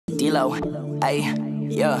D-Lo, ayy,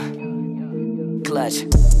 yeah. Clutch.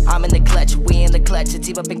 I'm in the clutch, we in the clutch,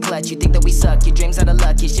 it's up in clutch. You think that we suck, your dreams are the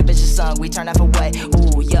luck, your ship is just sung, we turn half away.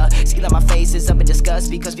 Ooh, yeah, see that my face is up in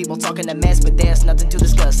disgust because people talking a mess, but there's nothing to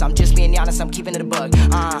discuss. I'm just being honest, I'm keeping it a bug.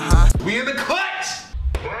 We in the clutch!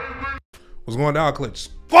 What's going down, Clutch?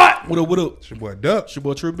 What? What up, what up? It's your boy Dub. It's your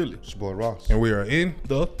boy True Billy. It's your boy Ross. And we are in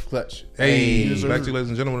The Clutch. Hey, Yes, sir. back to you, ladies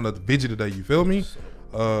and gentlemen, another video today, you feel me?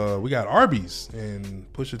 We got Arby's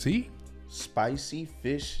and Pusha T. Spicy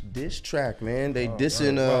fish diss track, man. They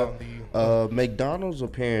dissing McDonald's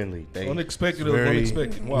apparently. They Unexpected.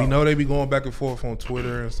 Wow. We know they be going back and forth on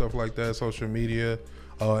Twitter and stuff like that, social media.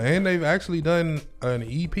 And they've actually done an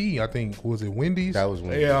EP, I think. Was it Wendy's? That was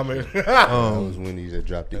Wendy's. Yeah, I mean. That was Wendy's that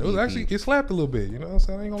dropped it. It was actually, it slapped a little bit, you know what I'm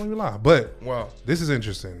saying? I ain't gonna even lie. But Wow. this is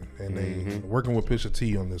interesting. And they working with Pusha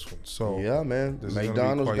T on this one. So Yeah, man. this is gonna be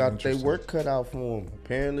McDonald's quite got their interesting. work cut out for them.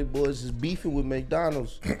 Apparently, boys is beefing with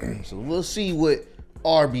McDonald's. So we'll see what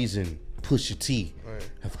Arby's and Pusha T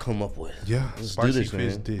have come up with. Yeah, Let's spicy do this,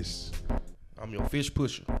 fish man. diss. I'm your fish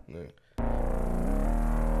pusher. Yeah.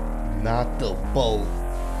 Not the boat,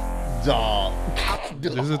 dog.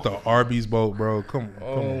 This is the Arby's boat, bro. Come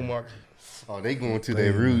Oh on. my. Oh, they going to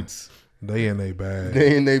their roots. They in they bag.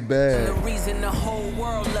 They in they The bag. reason the whole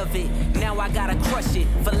world love it. Now I gotta crush it.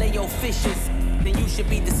 Filet your fishes. Then you should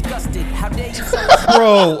be disgusted. How dare you so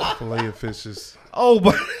Bro. Filet of fishes. Oh,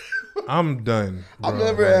 but I'm done. Bro. I've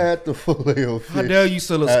never had the filet of fish. how dare you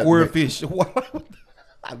sell a at square Mc- fish? What?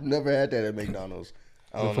 I've never had that at McDonald's.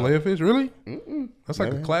 I The don't know. filet of fish, really? That's like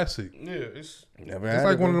a Never. classic. Yeah, it's. Never It's had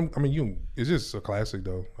like it, one bro. of them. I mean, it's just a classic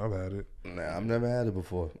though. I've had it. Nah, I've never had it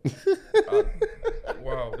before.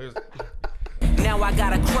 Wow. There's. Now I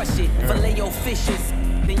gotta crush it. Filet your fishes.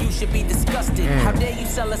 Then you should be disgusted. How dare you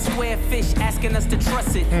sell a square fish asking us to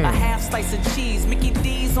trust it? A half slice of cheese. Mickey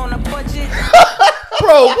D's on a budget.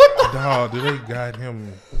 Bro, what the? Dog, do they got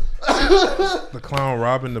him? The clown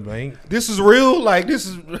robbing the bank. This is real? Like, this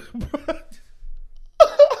is.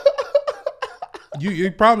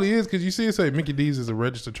 It probably is because you see it say Mickey D's is a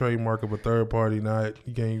registered trademark of a third party. Not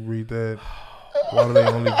you can't read that. Why do they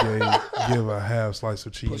only give a half slice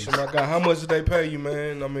of cheese? Oh my God, how much did they pay you,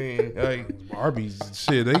 man? I mean, hey. Arby's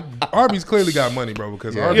shit. Arby's clearly got money, bro.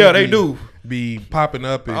 Because Yeah. Arby's Yeah, they do. be popping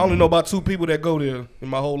up. And I only know about 2 people that go there in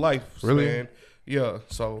my whole life. Really? Man. Yeah,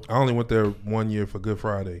 so. I only went there 1 year for Good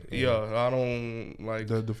Friday. Yeah, I don't like.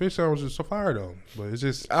 The fish sandwich is so fire though, but it's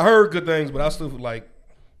just I heard good things, but I still like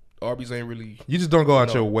Arby's ain't really. you just don't go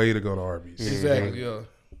out your way to go to Arby's. Exactly, yeah.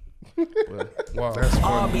 But, wow. That's funny.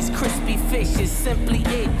 Arby's crispy fish is simply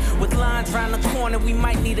it. With lines round the corner, we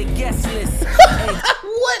might need a guest list. Hey,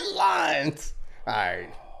 What lines? All right.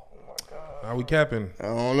 Now we capping. I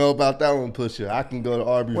don't know about that one, Pusha. I can go to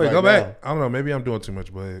Arby's Wait, right go back. now. I don't know. Maybe I'm doing too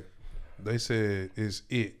much, but they said it's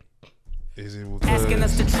it. Is it asking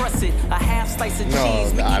us because to trust it. A half slice of No,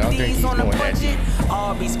 cheese. I don't Mickey think D's he's on a doing that budget.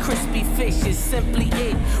 Arby's crispy fish is simply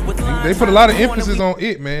it. With they lines put a round lot of the corner, emphasis we- on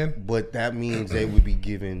it, man? But that means they would be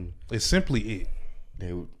giving It's simply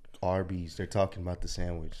it. Arby's. They're talking about the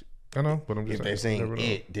sandwich. I know, but I'm just If they're saying. saying Never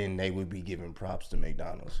know. it, then they would be giving props to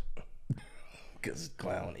McDonald's. Because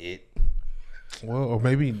clown it. Well, or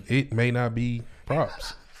maybe it may not be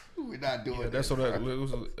props. We're not doing that. That's what that it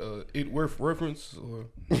was a it worth reference or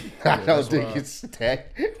I don't think it's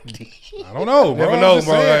that deep. I don't know, bro. Never I'm know, just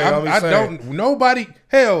bro. saying. I'm I just saying. don't. Nobody.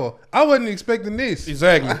 Hell, I wasn't expecting this.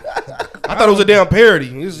 exactly. I thought it was a damn parody.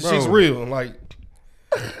 This shit's Bro. real. Like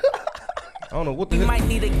I don't know what the We hell. might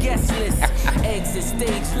need a guest list. Eggs at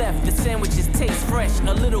stage left. The sandwiches taste fresh.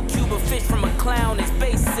 A little cube of fish from a clown is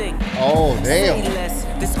basic. Oh, Say damn. less.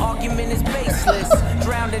 This argument is baseless.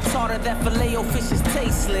 Drowned in tartar, that filet o fish is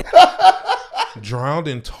tasteless. Drowned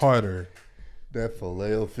in tartar. That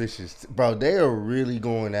filet of fish is... Bro, they are really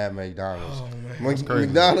going at McDonald's. Oh, crazy.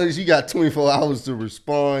 McDonald's, you got 24 hours to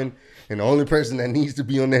respond, and the only person that needs to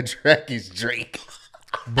be on that track is Drake.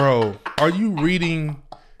 Bro, are you reading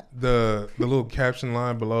the little caption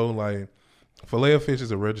line below? Like, filet of fish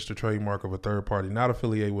is a registered trademark of a third party, not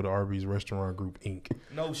affiliated with Arby's Restaurant Group, Inc.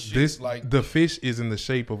 No shit. This like the fish is in the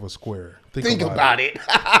shape of a square. Think about it.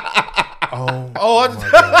 Oh my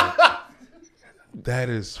God. That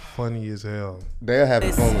is funny as hell. They're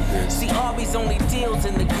having fun with this. See, Arby's only deals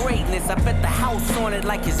in the greatness. I bet the house on it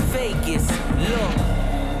like it's Vegas.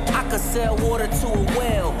 Look, I could sell water to a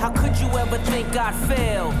well. How could you ever think I'd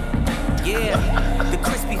fail? Yeah, the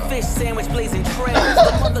crispy fish sandwich blazing trails.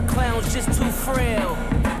 The mother clown's just too frail.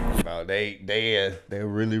 Bro, they're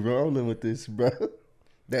really rolling with this, bro.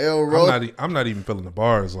 They're rolling. I'm not even feeling the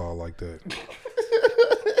bars all like that.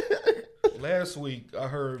 Last week, I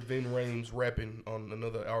heard Vin Rames rapping on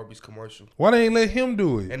another ARBY'S commercial. Why they ain't let him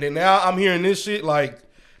do it? And then now I'm hearing this shit like,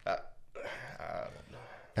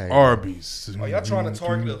 ARBY'S. are y'all trying to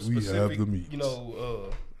target a We have specific, the meat. you know,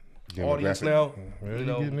 audience Demographic. now? Well, You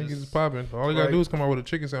know, get niggas this- is popping. All you gotta right. do is come out with a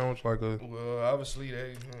chicken sandwich like a. Well, obviously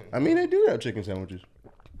they. I mean, they do have chicken sandwiches.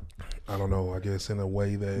 I don't know. I guess in a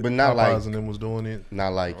way that But not Popeyes like- and them was doing it.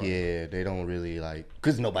 Not like, yeah, they don't really like,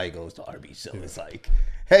 because nobody goes to Arby's. So it's like,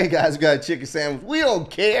 hey, guys, we got a chicken sandwich. We don't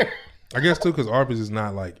care. I guess too, because Arby's is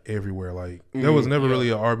not like everywhere. Like there was never really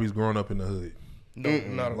a Arby's growing up in the hood. No,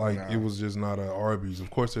 not Like it was just not a Arby's. Of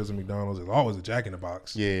course, there's a McDonald's. There's always a Jack in the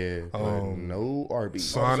Box. Yeah, but no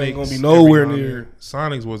Arby's. Sonics ain't gonna be nowhere every now and near. then.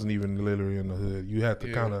 Sonics wasn't even literally in the hood. You had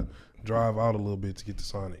to kind of drive out a little bit to get to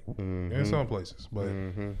Sonic in some places. But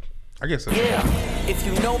I guess that's Yeah, if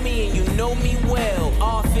you know me and you know me well,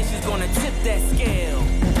 all fish is gonna tip that scale.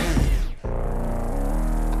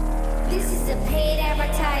 This is a paid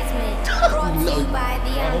advertisement brought to you by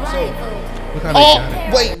the Unrivaled. Look how they Oh, got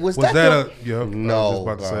it. wait, was that that the... a? Yeah, I No, was just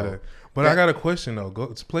about to say bro. that. But I got a question though. Go,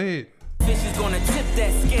 let's play it. Fish is gonna tip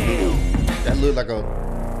that scale. That looked like a...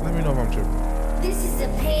 Let me know if I'm tripping. This is a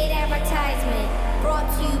paid advertisement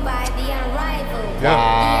brought to you by the Unrivaled,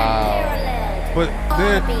 Yeah. the But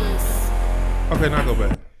Unparalleled, then, Arby's. okay, now go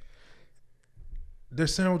back. Their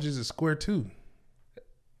sandwiches is square too.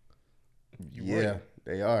 Yeah,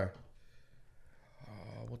 they are.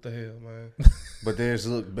 What the hell, man? But theirs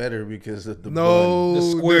look better because of the No, The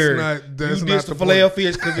square. That's you not did the filet of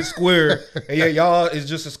fish because it's square, and yeah, y'all is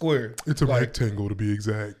just a square. It's a Like, rectangle to be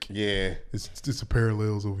exact. bun. Yeah, It's the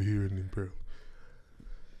parallels over here and then parallel.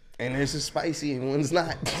 and there's a spicy and one's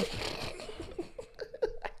not.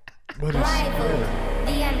 But it's Rivaled,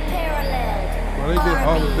 the Unparalleled, well, they did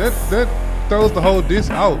all Arby's. that throws the whole dish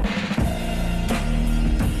out.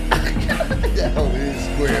 That whole is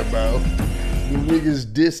square, bro. The niggas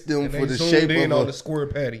dissed them and for they the zoomed shape in of on a... the square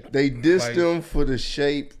patty. They dissed Like- them for the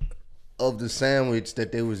shape of the sandwich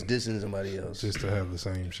that they was dissing somebody else. Just to have the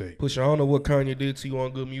same shape. Pusha, I don't know what Kanye did to you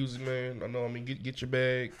on Good Music, man. I know, I mean, get your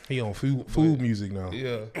bag. He on food music now.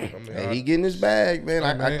 Yeah, I mean, Hey, he getting his bag, man.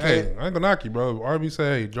 I Man, can't. hey, I ain't gonna knock you, bro. RB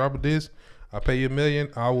say, hey, drop a disc. I pay you $1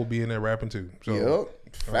 million. I will be in there rapping too. So Yep.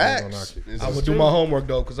 I ain't gonna knock Facts. you. This I is would do true. my homework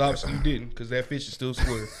though, because obviously you didn't, because that fish is still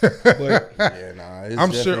square. But Yeah, nah. It's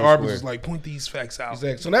I'm sure definitely Arby's square. is like, point these facts out.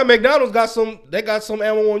 exactly. So now McDonald's got some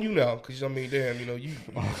ammo on you now, because I mean, damn, you know, you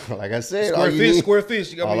Like I said, all square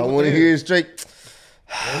fish. You got All me I with want to the hear hell? is straight.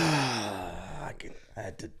 I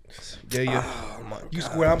had to. Yeah. You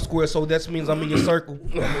square, I'm square, so that means I'm in your circle.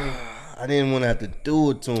 I mean, I didn't want to have to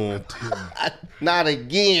do it to him. Not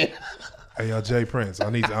again. Hey, Jay Prince, I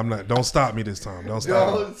need. I'm not. Don't stop me this time. Don't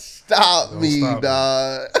stop. Don't stop me, stop me.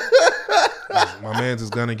 dog. My man's is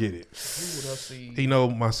gonna get it. what I see. He know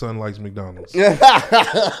my son likes McDonald's.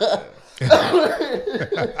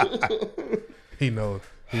 He know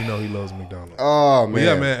he loves McDonald's. Oh man. But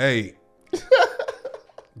yeah, man. Hey,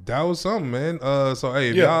 that was something, man. So hey,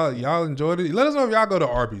 if y'all enjoyed it, let us know if y'all go to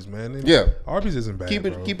Arby's, man. And Yeah. Arby's isn't bad. Keep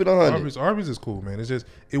it- bro. keep it 100. Arby's is cool, man. It's just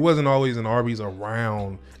it wasn't always an Arby's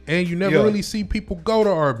around, and you never Yeah. really see people go to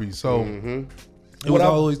Arby's. So it was What I've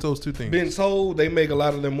always those two things. Been told they make a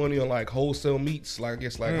lot of their money on like wholesale meats, like I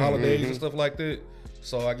guess like holidays and stuff like that.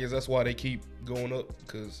 So I guess that's why they keep going up,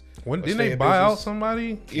 because When didn't they buy out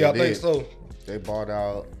somebody? Yeah, I They think did. so. They bought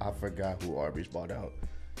out. I forgot who Arby's bought out.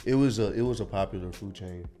 It was a popular food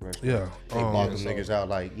chain restaurant. Yeah. They bought them so- niggas out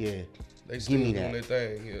like, yeah. They still me doing that.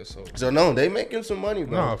 their thing. Yeah, so So no, they making some money,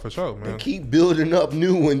 bro. No, for sure, They man. keep building up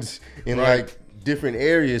new ones in Right. like different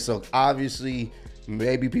areas. So obviously,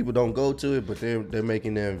 maybe people don't go to it, but they're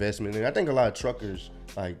making their investment. And I think a lot of truckers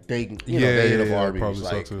like they you know they hit up Arby's. probably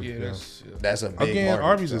Like, so too. yeah, Yeah. that's a big Again, market,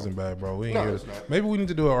 Arby's so. isn't bad, bro. We ain't No, here. it's not. Maybe we need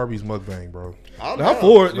to do an Arby's mukbang, bro. I'm I'm down.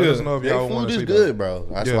 for it. Let us Yeah, know if Their y'all want food to is see good, that. bro.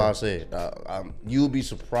 That's Yeah. why I said you'll be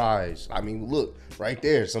surprised. I mean, look right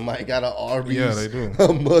there. Somebody got an Arby's. Yeah, they do. A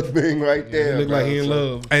mukbang right there. He look like bro. he in So-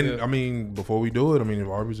 love. And yeah. I mean, before we do it, I mean, if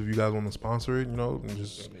Arby's, if you guys want to sponsor it, you know,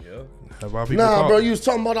 just Yeah. have our people Nah, talk. bro, you was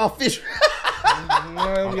talking about our fish.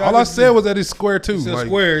 All I said was that it's square too. It's a Like,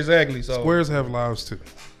 square, exactly. So squares have lives too,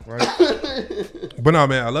 right? But no,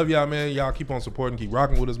 man, I love y'all, man. Y'all keep on supporting, keep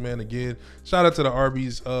rocking with us, man. Again, shout out to the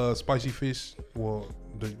Arby's spicy fish, well,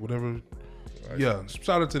 whatever. Yeah,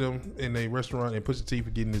 shout out to them in a restaurant and Pusha T for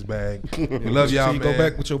getting his bag. We love y'all, so you man. go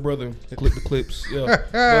back with your brother and clip the clips. Yeah,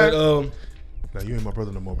 but Now you ain't my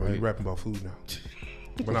brother no more, bro. You rapping about food now.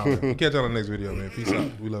 But nah, man, we'll catch y'all on the next video, man. Peace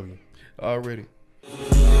out. We love you. already.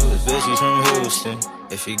 This bitch, she's from Houston.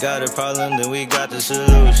 If you got a problem, then we got the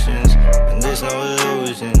solutions. And there's no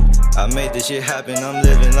illusion. I made this shit happen, I'm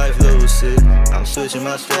living life lucid. I'm switching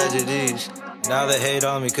my strategies. Now they hate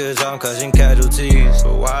on me cause I'm causing casualties.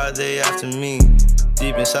 But why are they after me?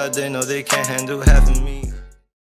 Deep inside they know they can't handle half of me.